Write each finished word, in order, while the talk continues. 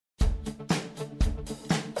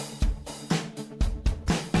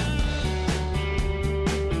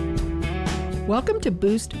Welcome to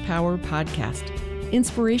Boost Power Podcast.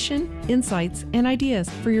 Inspiration, insights, and ideas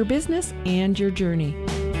for your business and your journey.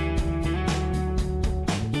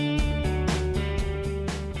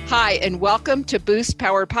 Hi, and welcome to Boost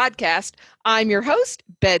Power Podcast. I'm your host,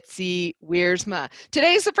 Betsy Wiersma.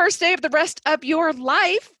 Today is the first day of the rest of your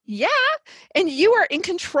life. Yeah. And you are in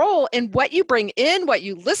control in what you bring in, what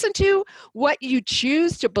you listen to, what you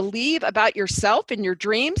choose to believe about yourself and your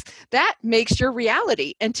dreams. That makes your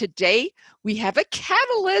reality. And today we have a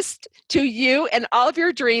catalyst to you and all of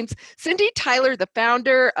your dreams. Cindy Tyler, the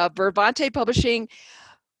founder of Vervante Publishing.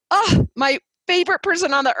 Oh, my favorite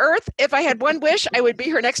person on the earth. If I had one wish, I would be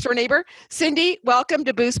her next door neighbor. Cindy, welcome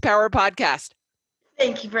to Boost Power Podcast.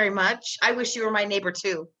 Thank you very much. I wish you were my neighbor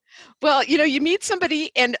too. Well, you meet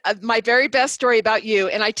somebody, and my very best story about you,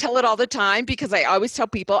 and I tell it all the time because I always tell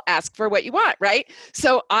people, ask for what you want, right?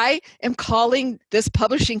 So I am calling this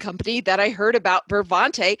publishing company that I heard about,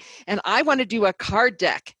 Vervante, and I want to do a card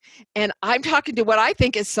deck. And I'm talking to what I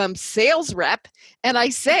think is some sales rep, and I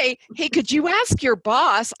say, hey, could you ask your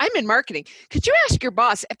boss, I'm in marketing, could you ask your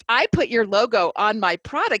boss, if I put your logo on my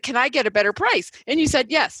product, can I get a better price? And you said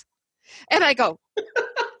yes. And I go,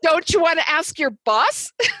 don't you want to ask your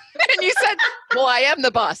boss? And you said, well, I am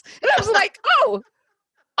the boss. And I was like, oh,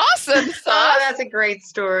 awesome. Oh, that's a great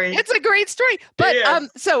story. It's a great story. But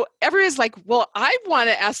so everyone's like, well, I want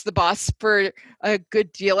to ask the boss for a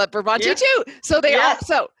good deal at Vervante too. So they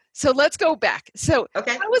also, so let's go back. So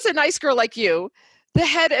I was a nice girl like you, the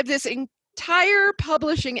head of this entire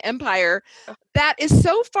publishing empire that is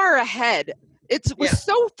so far ahead. It was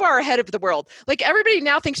so far ahead of the world. Like everybody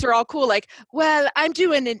now thinks they're all cool. Like, well, I'm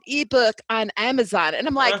doing an ebook on Amazon. And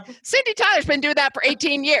I'm like, Cindy Tyler's been doing that for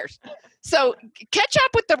 18 years. So catch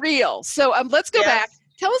up with the real. So let's go back.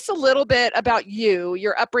 Tell us a little bit about you,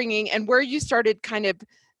 your upbringing, and where you started kind of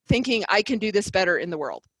thinking I can do this better in the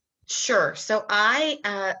world. Sure. So I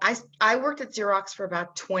worked at Xerox for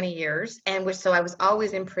about 20 years, and so I was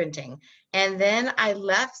always in printing. And then I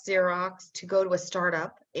left Xerox to go to a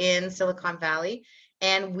startup in Silicon Valley,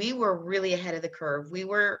 and we were really ahead of the curve. We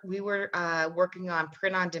were working on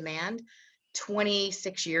print on demand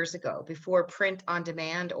 26 years ago, before print on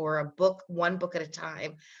demand or a book, one book at a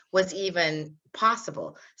time, was even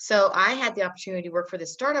possible. So I had the opportunity to work for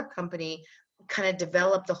this startup company, kind of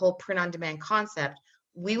develop the whole print on demand concept.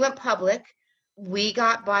 We went public, we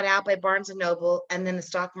got bought out by Barnes & Noble, and then the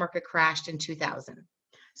stock market crashed in 2000.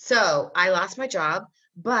 So I lost my job,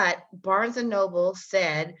 but Barnes & Noble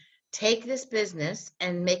said, take this business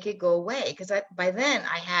and make it go away. Because by then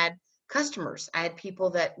I had customers. I had people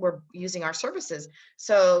that were using our services.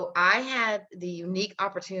 So I had the unique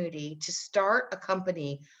opportunity to start a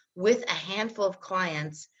company with a handful of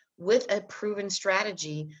clients with a proven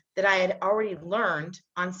strategy that I had already learned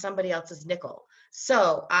on somebody else's nickel.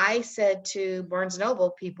 So I said to Barnes &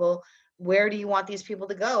 Noble people, where do you want these people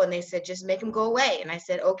to go? And they said, just make them go away. And I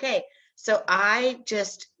said, okay. So I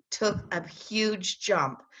just took a huge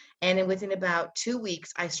jump. And within about 2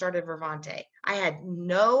 weeks, I started Vervante. I had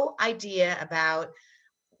no idea about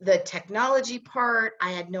the technology part.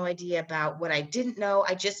 I had no idea about what I didn't know.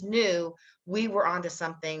 I just knew we were onto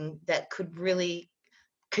something that could really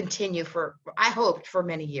continue for, I hoped, for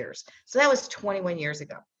many years. So that was 21 years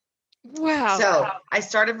ago. Wow. So I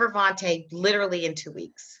started Vervante literally in 2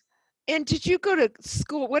 weeks. And did you go to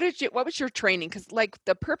school? What was your training? Because like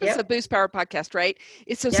the purpose of Boost Power Podcast, right?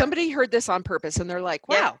 Is so somebody heard this on purpose and they're like,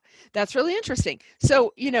 wow, that's really interesting.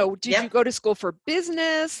 So, did you go to school for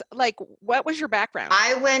business? Like, what was your background?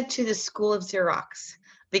 I went to the School of Xerox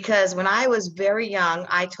because when I was very young,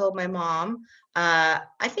 I told my mom, I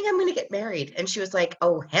think I'm going to get married. And she was like,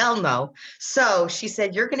 oh, hell no. So she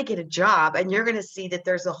said, you're going to get a job and you're going to see that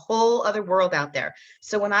there's a whole other world out there.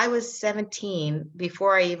 So when I was 17,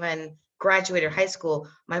 before I even graduated high school,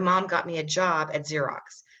 my mom got me a job at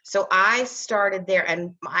Xerox. So I started there.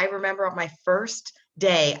 And I remember on my first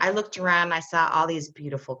day, I looked around and I saw all these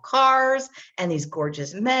beautiful cars and these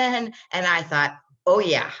gorgeous men. And I thought, oh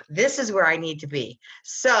yeah, this is where I need to be.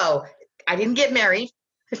 So I didn't get married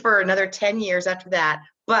for another 10 years after that.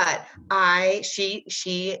 But I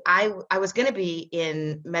was going to be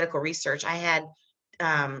in medical research. I had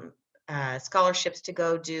scholarships to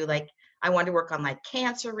go do, I wanted to work on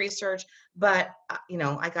cancer research, but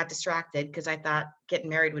I got distracted because I thought getting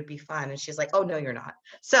married would be fun. And she's like, oh, no, you're not.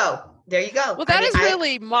 So there you go. Well, that is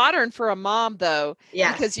really modern for a mom, though,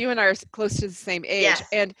 because you and I are close to the same age. Yes.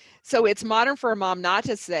 And so it's modern for a mom not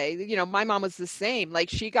to say, you know, my mom was the same. Like,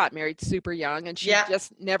 she got married super young and she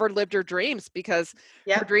just never lived her dreams because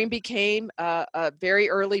her dream became a very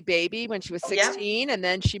early baby when she was 16. And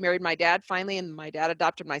then she married my dad finally, and my dad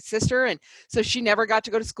adopted my sister. And so she never got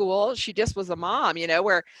to go to school. She just was a mom, you know,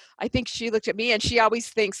 where I think she looked at me and she always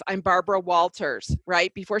thinks I'm Barbara Walters,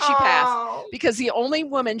 right? Before she passed, because the only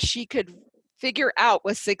woman she could figure out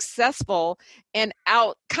was successful and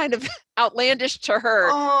kind of outlandish to her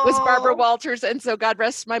was Barbara Walters. And so God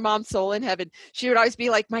rest my mom's soul in heaven. She would always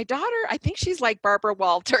be like, my daughter, I think she's like Barbara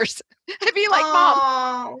Walters. I'd be like,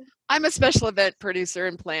 Mom, I'm a special event producer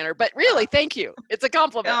and planner, but really, thank you. It's a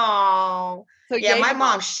compliment. So yeah, my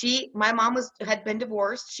mom had been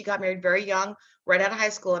divorced. She got married very young, right out of high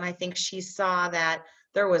school. And I think she saw that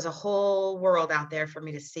there was a whole world out there for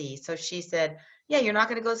me to see. So she said, yeah, you're not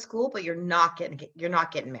going to go to school, but you're not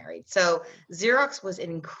getting married. So Xerox was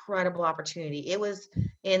an incredible opportunity. It was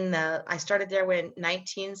I started there in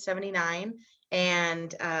 1979,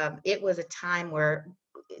 and it was a time where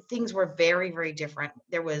things were very, very different.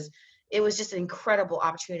 It was just an incredible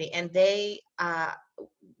opportunity, and they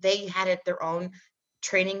had their own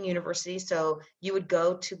training university. So you would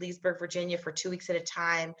go to Leesburg, Virginia for 2 weeks at a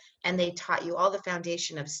time, and they taught you all the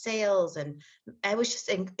foundation of sales. And it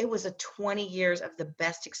was a 20 years of the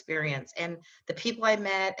best experience. And the people I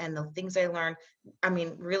met and the things I learned, I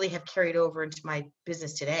mean, really have carried over into my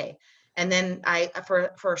business today. And then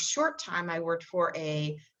for a short time, I worked for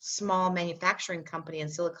a small manufacturing company in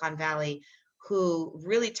Silicon Valley who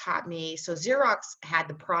really taught me. So Xerox had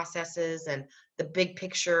the processes and the big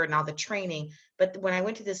picture and all the training. But when I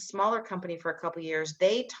went to this smaller company for a couple of years,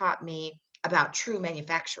 they taught me about true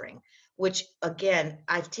manufacturing, which again,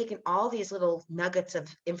 I've taken all these little nuggets of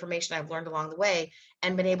information I've learned along the way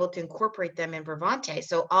and been able to incorporate them in Bravante.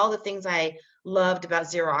 So all the things I loved about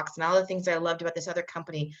Xerox and all the things I loved about this other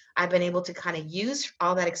company, I've been able to kind of use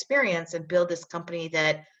all that experience and build this company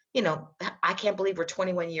that, you know, I can't believe we're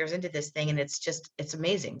 21 years into this thing, and it's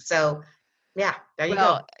amazing. So yeah, there you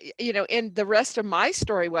go. You know, and the rest of my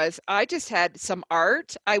story was I just had some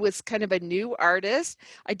art. I was kind of a new artist.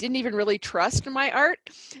 I didn't even really trust my art.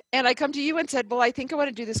 And I come to you and said, well, I think I want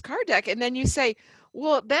to do this card deck. And then you say,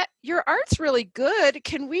 well, your art's really good.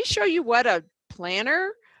 Can we show you what a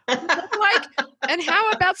planner would look like? And how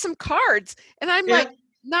about some cards? And I'm like,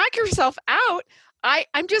 knock yourself out.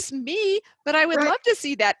 I'm just me, but I would love to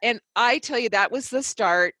see that. And I tell you, that was the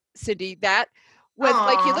start, Cindy. That was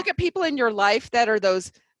like, you look at people in your life that are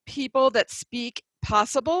those people that speak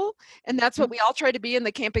possible. And that's what we all try to be in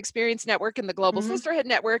the Camp Experience Network and the Global Sisterhood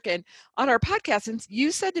Network and on our podcast. And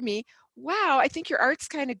you said to me, wow, I think your art's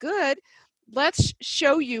kind of good. Let's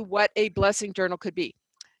show you what a blessing journal could be.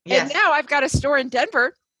 Yes. And now I've got a store in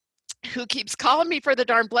Denver who keeps calling me for the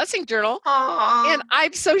darn blessing journal. And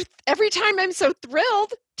every time I'm so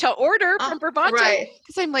thrilled to order from Bravante,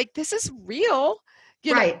 because I'm like, this is real.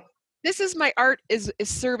 You know, this is my art is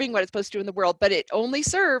serving what it's supposed to do in the world, but it only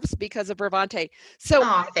serves because of Bravante. So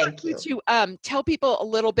thank you to tell people a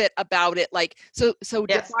little bit about it, like so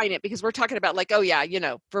define it, because we're talking about like, oh yeah, you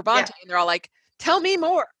know, Bravante, and they're all like, tell me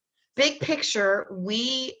more. Big picture,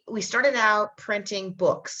 we started out printing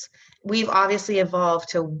books. We've obviously evolved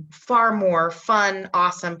to far more fun,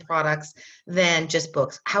 awesome products than just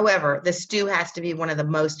books. However, the Stew has to be one of the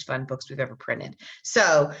most fun books we've ever printed.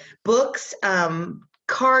 So books,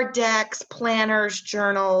 card decks, planners,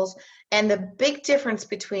 journals, and the big difference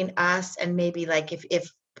between us and maybe like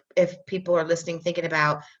if people are listening thinking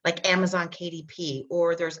about like Amazon KDP,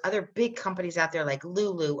 or there's other big companies out there like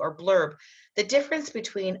Lulu or Blurb, the difference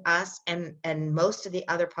between us and most of the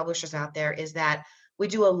other publishers out there is that we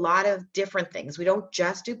do a lot of different things. We don't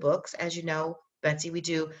just do books, as you know, Betsy. We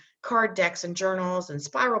do card decks and journals and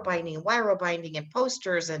spiral binding and wire binding and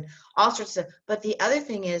posters and all sorts of stuff. But the other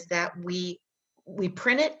thing is that we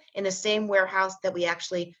print it in the same warehouse that we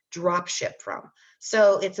actually drop ship from.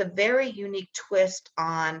 So it's a very unique twist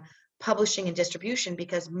on publishing and distribution,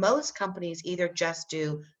 because most companies either just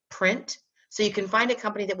do print. So you can find a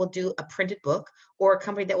company that will do a printed book, or a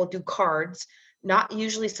company that will do cards, not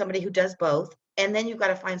usually somebody who does both. And then you've got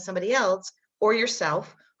to find somebody else or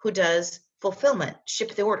yourself who does fulfillment,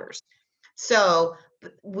 ship the orders. So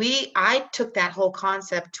I took that whole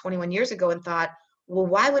concept 21 years ago and thought, well,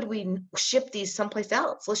 why would we ship these someplace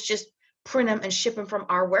else? Let's just print them and ship them from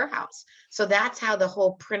our warehouse. So that's how the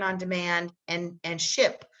whole print on demand and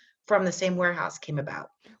ship from the same warehouse came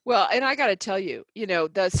about. Well, and I got to tell you,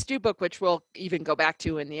 the Stu book, which we'll even go back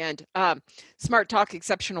to in the end, Smart Talk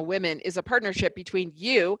Exceptional Women, is a partnership between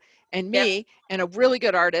you and me and a really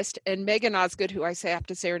good artist, and Megan Osgood, who I have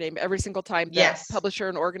to say her name every single time, the publisher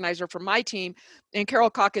and organizer for my team, and Carol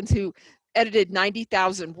Calkins, who edited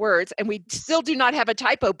 90,000 words, and we still do not have a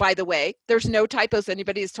typo, by the way. There's no typos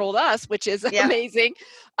anybody has told us, which is amazing.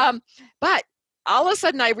 But all of a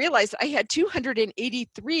sudden I realized I had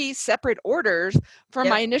 283 separate orders for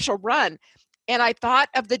my initial run. And I thought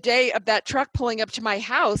of the day of that truck pulling up to my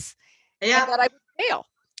house and that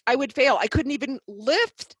I would fail. I couldn't even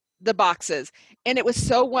lift the boxes. And it was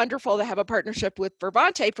so wonderful to have a partnership with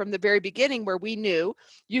Vervante from the very beginning, where we knew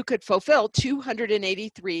you could fulfill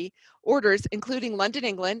 283 orders, including London,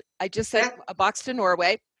 England. I just sent a box to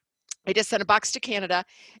Norway. I just sent a box to Canada.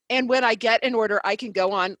 And when I get an order, I can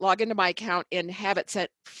go on, log into my account, and have it sent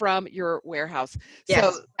from your warehouse.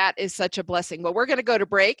 So that is such a blessing. Well, we're going to go to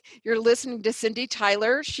break. You're listening to Cindy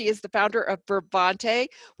Tyler. She is the founder of Vervante,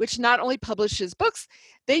 which not only publishes books,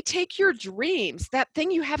 they take your dreams, that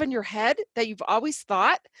thing you have in your head that you've always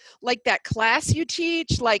thought, like that class you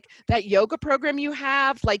teach, like that yoga program you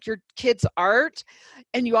have, like your kids' art,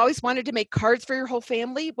 and you always wanted to make cards for your whole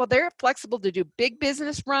family. Well, they're flexible to do big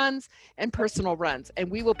business runs and personal runs, and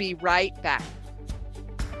we will be right back.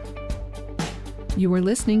 You are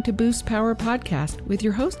listening to Boost Power Podcast with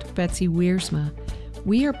your host, Betsy Wiersma.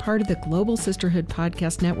 We are part of the Global Sisterhood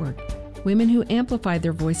Podcast Network, women who amplify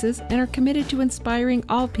their voices and are committed to inspiring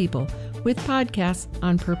all people with podcasts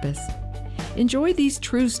on purpose. Enjoy these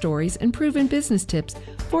true stories and proven business tips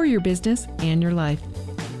for your business and your life.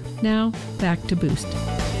 Now, back to Boost.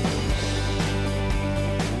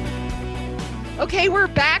 Okay, we're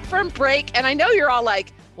back from break, and I know you're all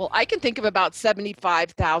like, well, I can think of about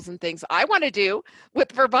 75,000 things I want to do with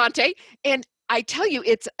Vervante, and I tell you,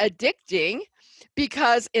 it's addicting,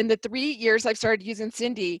 because in the 3 years I've started using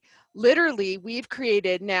Cindy, literally, we've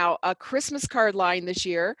created now a Christmas card line this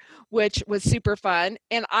year, which was super fun.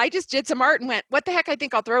 And I just did some art and went, what the heck? I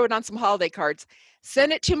think I'll throw it on some holiday cards.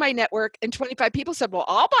 Sent it to my network, and 25 people said, well,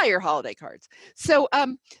 I'll buy your holiday cards. So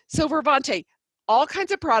Vervante, all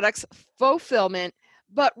kinds of products, fulfillment,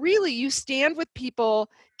 but really you stand with people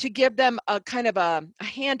to give them a kind of a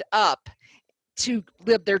hand up to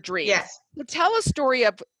live their dreams. Yes. So tell a story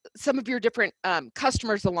of some of your different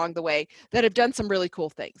customers along the way that have done some really cool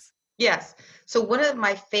things. Yes. So one of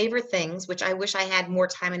my favorite things, which I wish I had more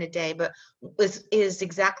time in a day, but is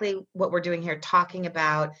exactly what we're doing here, talking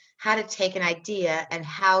about how to take an idea and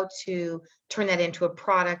how to turn that into a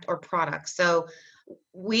product or products. So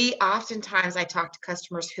I talk to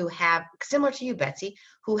customers who have, similar to you, Betsy,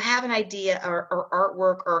 who have an idea or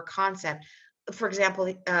artwork or a concept. For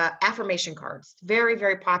example, affirmation cards, very,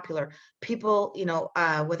 very popular. People,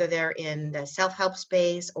 whether they're in the self-help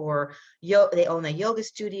space or they own a yoga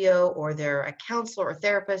studio, or they're a counselor or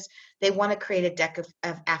therapist, they want to create a deck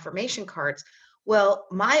of affirmation cards. Well,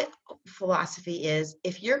 my philosophy is,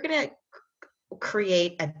 if you're going to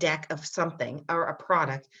create a deck of something or a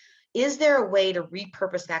product, is there a way to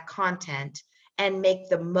repurpose that content and make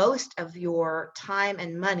the most of your time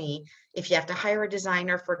and money? If you have to hire a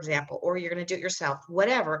designer, for example, or you're going to do it yourself,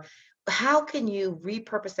 whatever, how can you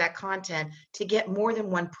repurpose that content to get more than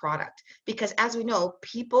one product? Because as we know,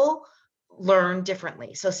 people learn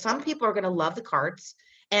differently. So some people are going to love the cards,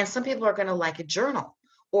 and some people are going to like a journal,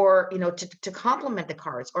 or to complement the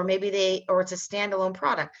cards, or maybe it's a standalone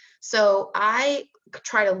product. So I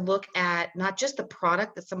try to look at not just the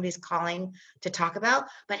product that somebody's calling to talk about,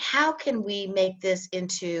 but how can we make this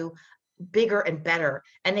into bigger and better?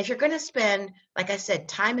 And if you're going to spend, like I said,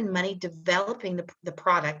 time and money developing the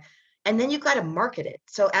product, and then you've got to market it.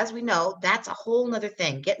 So as we know, that's a whole nother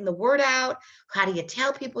thing, getting the word out. How do you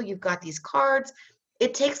tell people you've got these cards?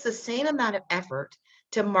 It takes the same amount of effort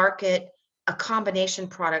to market a combination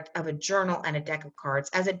product of a journal and a deck of cards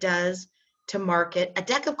as it does to market a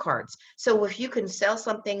deck of cards. So if you can sell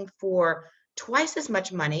something for twice as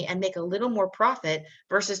much money and make a little more profit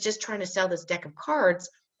versus just trying to sell this deck of cards,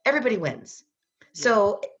 everybody wins.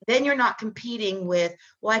 So then you're not competing with,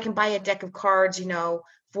 well, I can buy a deck of cards,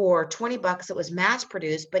 for $20 that was mass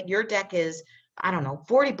produced, but your deck is, I don't know,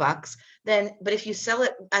 $40. But if you sell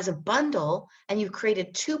it as a bundle and you've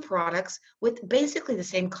created two products with basically the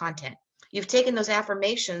same content, you've taken those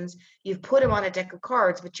affirmations, you've put them on a deck of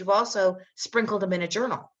cards, but you've also sprinkled them in a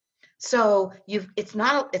journal. So it's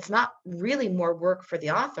not really more work for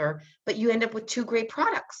the author, but you end up with two great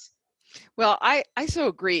products. Well, I so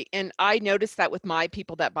agree. And I noticed that with my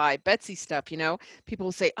people that buy Betsy stuff, people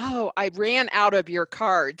will say, "Oh, I ran out of your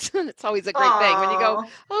cards." It's always a great thing when you go, Oh,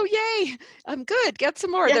 "Oh, yay, I'm good. Get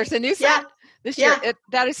some more. yeah, There's a new yeah, set this year." yeah,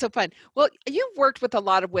 That is so fun. Well, you've worked with a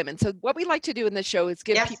lot of women. So what we like to do in the show is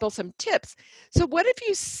give yes, people some tips. So what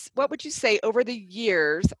would you say over the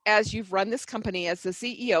years as you've run this company as the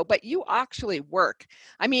CEO, but you actually work?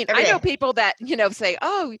 I mean, every I know day. people that, say,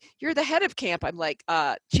 "Oh, you're the head of camp." I'm like,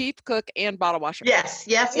 chief cook and bottle washer. Yes,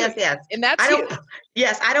 yes, Oh, yes, yes. and that's I you. don't,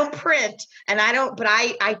 yes, I don't print and I don't, but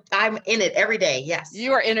I'm in it every day. Yes,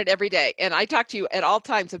 You are in it every day. And I talk to you at all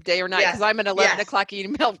times of day or night because yes, I'm an 11 yes, o'clock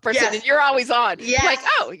email person and yes, you're always on. I'm like, yes.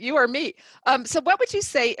 oh, you are me. So what would you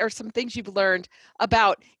say are some things you've learned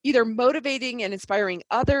about either motivating and inspiring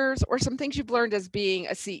others or some things you've learned as being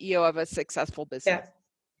a CEO of a successful business?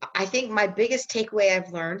 Yeah. I think my biggest takeaway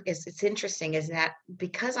I've learned is it's interesting is that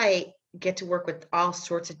because I get to work with all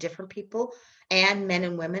sorts of different people and men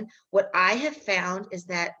and women, what I have found is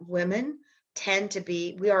that women tend to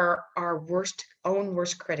be, we are our own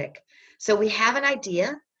worst critic. So we have an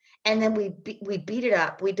idea and then we beat it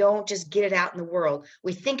up. We don't just get it out in the world.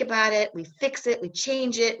 We think about it, we fix it, we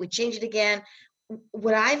change it again.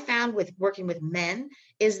 What I found with working with men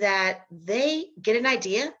is that they get an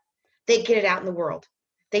idea, they get it out in the world.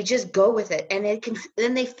 They just go with it and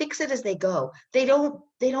then they fix it as they go. They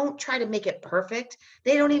don't try to make it perfect.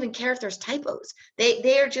 They don't even care if there's typos.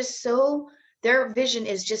 They are just so, their vision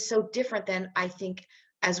is just so different than I think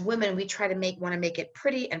as women we try to want to make it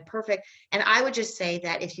pretty and perfect. And I would just say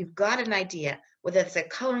that if you've got an idea, whether it's a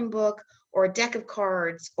coloring book or a deck of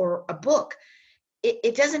cards or a book,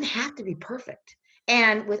 it doesn't have to be perfect.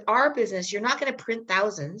 And with our business, you're not going to print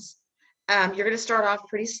thousands. You're going to start off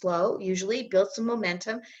pretty slow, usually build some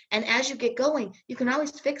momentum. And as you get going, you can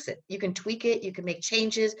always fix it. You can tweak it. You can make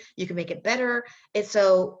changes. You can make it better. And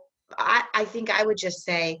so I think I would just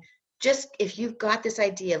say, just if you've got this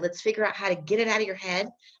idea, let's figure out how to get it out of your head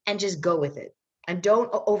and just go with it and don't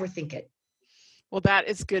overthink it. Well, that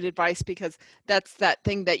is good advice because that's that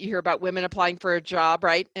thing that you hear about women applying for a job,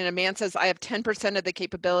 right? And a man says, I have 10% of the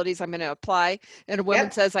capabilities I'm going to apply. And a woman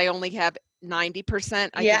Yep. says, I only have 90%.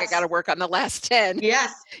 I think I got to Yes. work on the last 10.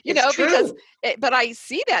 Yes. Because, but I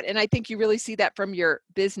see that. And I think you really see that from your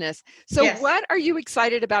business. So Yes. what are you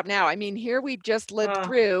excited about now? I mean, here we've just lived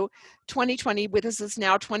through 2020. This is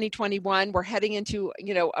now 2021. We're heading into,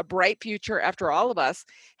 a bright future after all of us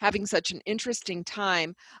having such an interesting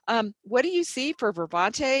time. What do you see for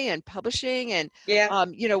Vervante and publishing? And,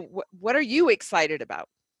 what are you excited about?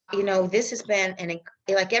 This has been,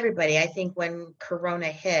 like everybody, I think when Corona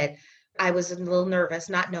hit, I was a little nervous,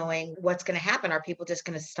 not knowing what's going to happen. Are people just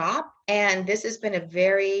going to stop? And this has been a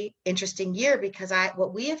very interesting year because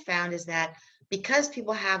what we have found is that because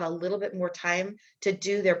people have a little bit more time to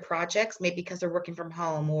do their projects, maybe because they're working from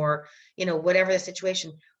home or, whatever the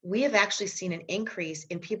situation, we have actually seen an increase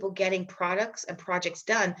in people getting products and projects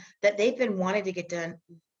done that they've been wanting to get done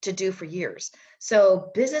to do for years.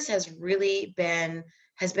 So business has been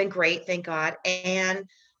great, thank God. And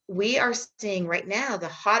we are seeing right now, the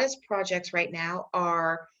hottest projects right now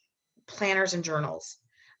are planners and journals.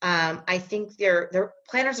 I think their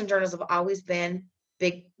planners and journals have always been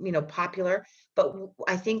big, popular, but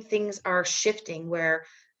I think things are shifting where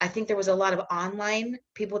I think there was a lot of online,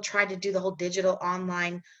 people tried to do the whole digital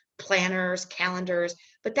online planners, calendars,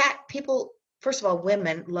 but first of all,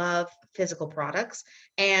 women love physical products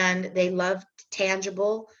and they love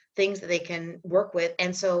tangible things that they can work with.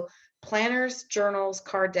 And so planners, journals,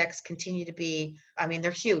 card decks continue to be, they're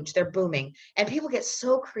huge, they're booming. And people get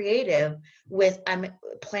so creative with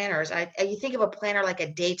planners. You think of a planner like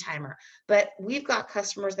a day timer, but we've got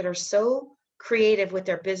customers that are so creative with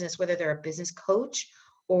their business, whether they're a business coach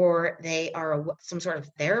or they are some sort of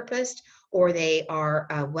therapist or they are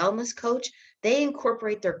a wellness coach. They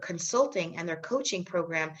incorporate their consulting and their coaching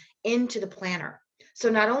program into the planner. So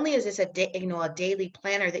not only is this a daily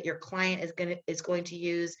planner that your client is going to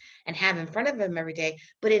use and have in front of them every day,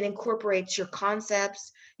 but it incorporates your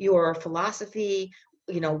concepts, your philosophy,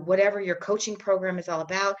 whatever your coaching program is all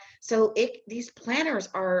about. So these planners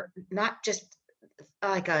are not just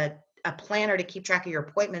like a planner to keep track of your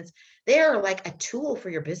appointments. They are like a tool for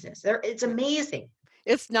your business. It's amazing.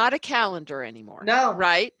 It's not a calendar anymore. No.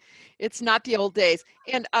 Right? It's not the old days.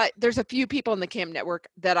 And there's a few people in the CAMP network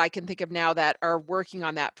that I can think of now that are working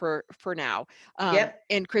on that for now. Yep.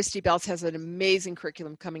 And Christy Bells has an amazing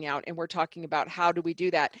curriculum coming out, and we're talking about how do we do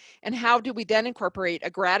that? And how do we then incorporate a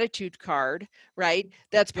gratitude card, right?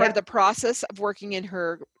 That's part of the process of working in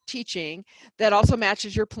her teaching that also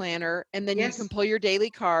matches your planner, and then you can pull your daily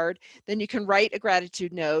card, then you can write a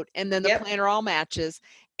gratitude note, and then the planner all matches.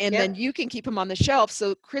 and then you can keep them on the shelf.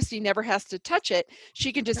 So Christy never has to touch it.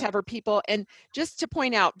 She can just have her people. And just to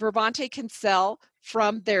point out, Vervante can sell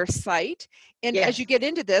from their site. And as you get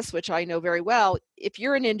into this, which I know very well, if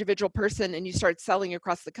you're an individual person and you start selling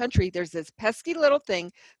across the country, there's this pesky little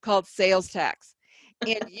thing called sales tax.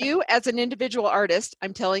 And you, as an individual artist,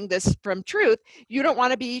 I'm telling this from truth, you don't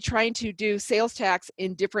want to be trying to do sales tax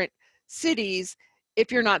in different cities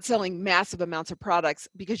if you're not selling massive amounts of products,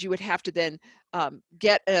 because you would have to then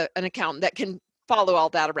get an accountant that can follow all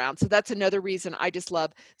that around. So that's another reason I just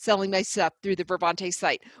love selling my stuff through the Vervante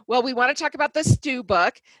site. Well, we want to talk about the Stu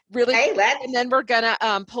book really quick, and then we're going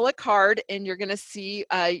to pull a card, and you're going to see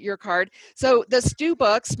your card. So the Stu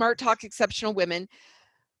book, Smart Talk Exceptional Women,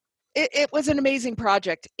 it was an amazing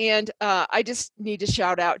project, and I just need to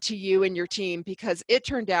shout out to you and your team, because it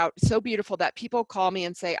turned out so beautiful that people call me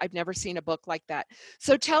and say, I've never seen a book like that.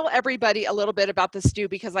 So tell everybody a little bit about the Stu,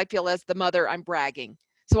 because I feel as the mother, I'm bragging.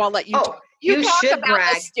 So I'll let you talk. You talk about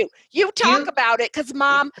brag. The Stu. You talk about it, because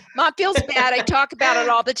mom feels bad. I talk about it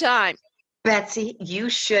all the time. Betsy, you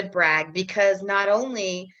should brag, because not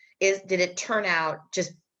only did it turn out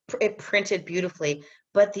just it printed beautifully,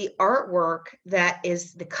 but the artwork that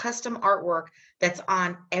is the custom artwork that's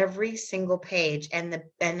on every single page, and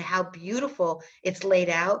how beautiful it's laid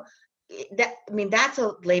out. That's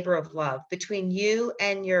a labor of love between you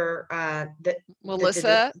and your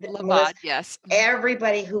Melissa Lavad, yes.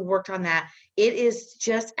 Everybody who worked on that. It is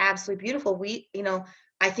just absolutely beautiful.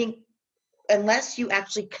 I think unless you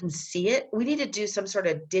actually can see it, we need to do some sort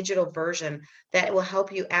of digital version that will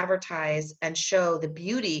help you advertise and show the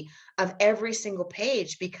beauty of every single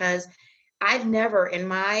page, because I've been in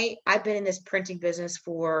this printing business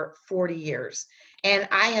for 40 years, and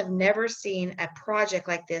I have never seen a project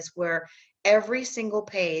like this where every single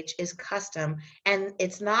page is custom, and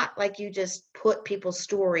it's not like you just put people's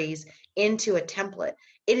stories into a template.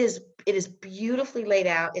 It is beautifully laid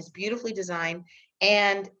out. It's beautifully designed.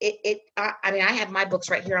 And I have my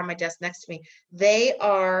books right here on my desk next to me.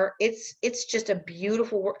 It's just a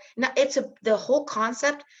beautiful work. Now, the whole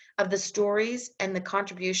concept of the stories and the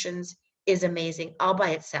contributions is amazing all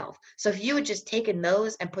by itself. So if you had just taken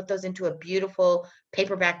those and put those into a beautiful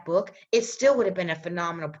paperback book, it still would have been a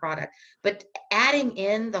phenomenal product. But adding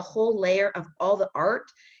in the whole layer of all the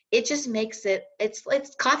art, it just makes it's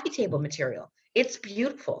coffee table material. It's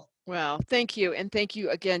beautiful. Well, thank you. And thank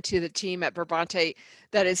you again to the team at Vervante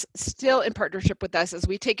that is still in partnership with us as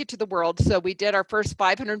we take it to the world. So we did our first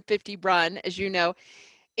 550 run, as you know,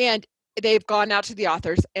 and they've gone out to the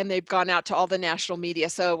authors, and they've gone out to all the national media.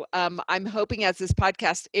 So I'm hoping as this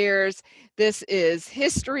podcast airs, this is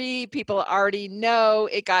history. People already know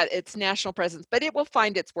it got its national presence, but it will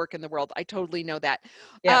find its work in the world. I totally know that.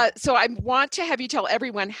 Yeah. So I want to have you tell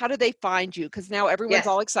everyone, how do they find you? Because now everyone's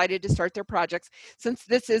all excited to start their projects. Since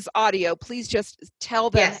this is audio, please just tell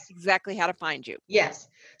them exactly how to find you. Yes.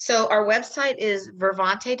 So our website is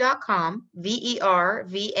vervante.com,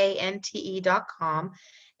 VERVANTE.com.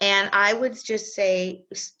 And I would just say,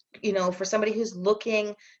 for somebody who's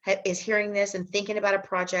is hearing this and thinking about a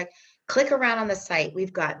project, click around on the site.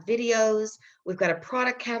 We've got videos, we've got a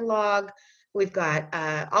product catalog, we've got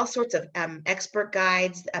all sorts of expert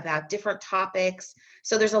guides about different topics.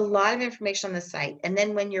 So there's a lot of information on the site. And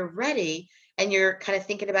then when you're ready and you're kind of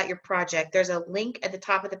thinking about your project, there's a link at the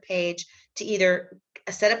top of the page to either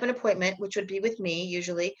set up an appointment, which would be with me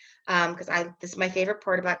usually, because this is my favorite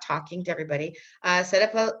part about talking to everybody. Set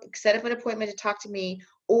up an appointment to talk to me,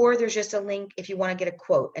 or there's just a link if you want to get a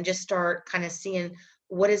quote and just start kind of seeing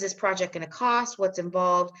what is this project going to cost, what's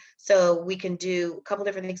involved. So we can do a couple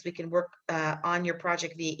different things. We can work on your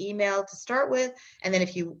project via email to start with, and then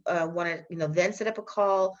if you want to, then set up a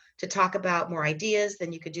call to talk about more ideas,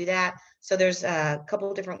 then you could do that. So there's a couple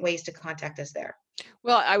of different ways to contact us there.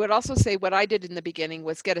 Well, I would also say what I did in the beginning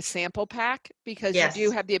was get a sample pack, because you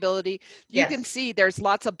do have the ability. You can see there's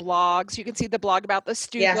lots of blogs. You can see the blog about the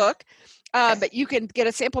Stu book, but you can get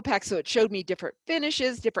a sample pack. So it showed me different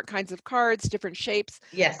finishes, different kinds of cards, different shapes.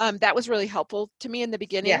 Yes. That was really helpful to me in the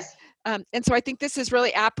beginning. Yes. And so I think this is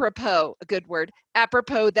really apropos, a good word,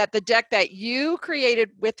 apropos that the deck that you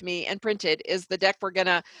created with me and printed is the deck we're going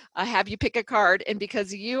to have you pick a card. And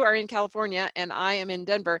because you are in California and I am in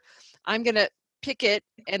Denver, I'm going to pick it,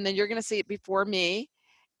 and then you're going to see it before me,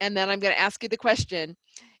 and then I'm going to ask you the question,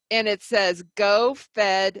 and it says, go,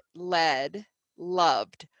 fed, led,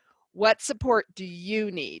 loved. What support do you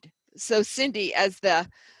need? So Cindy, as the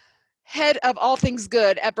head of all things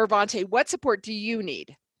good at Vervante, what support do you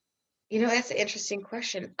need? That's an interesting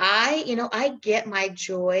question. I get my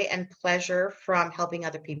joy and pleasure from helping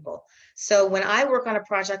other people. So when I work on a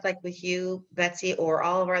project like with you, Betsy, or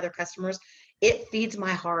all of our other customers, it feeds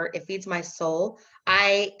my heart. It feeds my soul.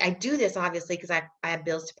 I do this obviously because I have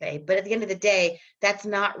bills to pay, but at the end of the day, that's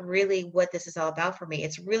not really what this is all about for me.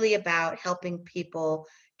 It's really about helping people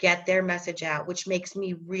get their message out, which makes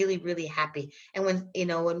me really, really happy. And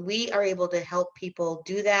when we are able to help people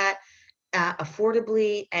do that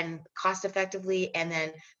affordably and cost effectively, and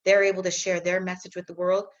then they're able to share their message with the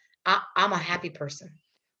world, I'm a happy person.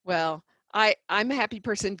 Well, I'm a happy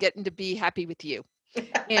person getting to be happy with you.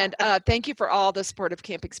 And thank you for all the support of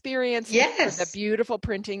Camp Experience. Yes. For the beautiful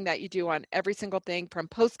printing that you do on every single thing, from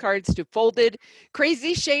postcards to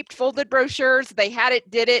crazy shaped folded brochures. They had it,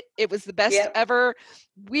 did it. It was the best ever.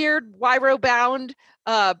 Weird Wiro bound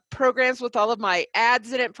programs with all of my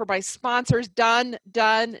ads in it for my sponsors. Done,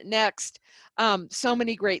 next. So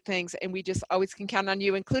many great things. And we just always can count on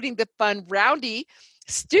you, including the fun Roundy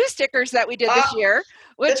stew stickers that we did this year,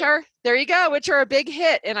 which are a big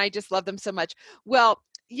hit, and I just love them so much. Well,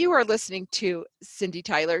 you are listening to Cindy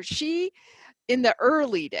Tyler. She, in the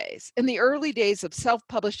early days of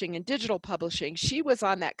self-publishing and digital publishing, she was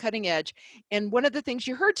on that cutting edge. And one of the things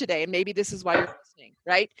you heard today, and maybe this is why you're listening,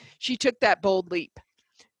 right? She took that bold leap.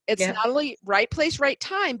 It's not only right place, right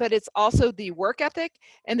time, but it's also the work ethic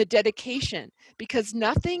and the dedication, because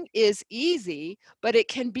nothing is easy, but it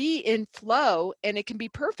can be in flow, and it can be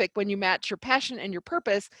perfect when you match your passion and your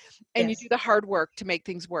purpose, and you do the hard work to make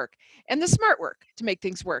things work and the smart work to make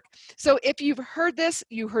things work. So if you've heard this,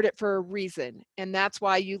 you heard it for a reason, and that's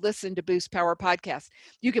why you listen to Boost Power Podcast.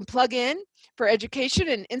 You can plug in for education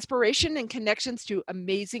and inspiration and connections to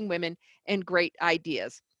amazing women and great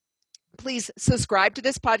ideas. Please subscribe to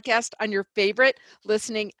this podcast on your favorite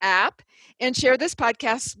listening app and share this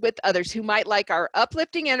podcast with others who might like our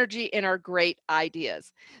uplifting energy and our great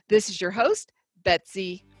ideas. This is your host,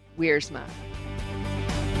 Betsy Wiersma.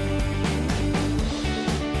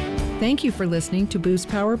 Thank you for listening to Boost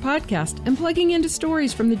Power Podcast and plugging into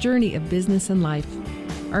stories from the journey of business and life.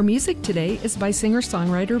 Our music today is by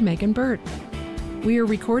singer-songwriter Megan Burt. We are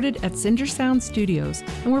recorded at Cinder Sound Studios,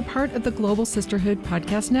 and we're part of the Global Sisterhood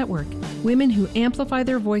Podcast Network, women who amplify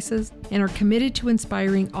their voices and are committed to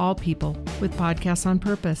inspiring all people with podcasts on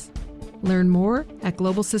purpose. Learn more at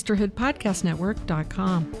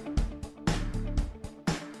globalsisterhoodpodcastnetwork.com.